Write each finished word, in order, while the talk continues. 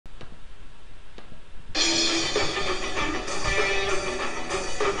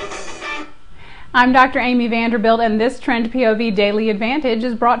I'm Dr. Amy Vanderbilt, and this Trend POV Daily Advantage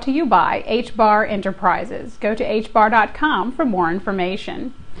is brought to you by HBAR Enterprises. Go to hbar.com for more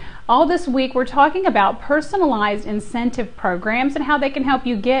information. All this week, we're talking about personalized incentive programs and how they can help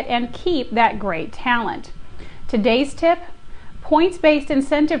you get and keep that great talent. Today's tip: points-based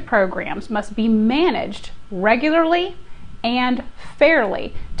incentive programs must be managed regularly and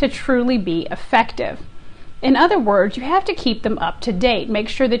fairly to truly be effective. In other words, you have to keep them up to date. Make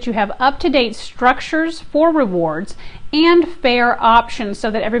sure that you have up-to-date structures for rewards and fair options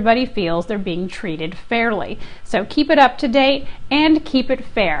so that everybody feels they're being treated fairly. So keep it up to date and keep it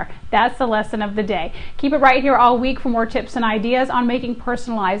fair. That's the lesson of the day. Keep it right here all week for more tips and ideas on making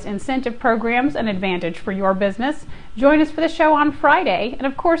personalized incentive programs an advantage for your business. Join us for the show on Friday. And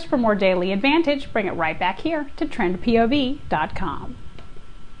of course, for more Daily Advantage, bring it right back here to trendpov.com.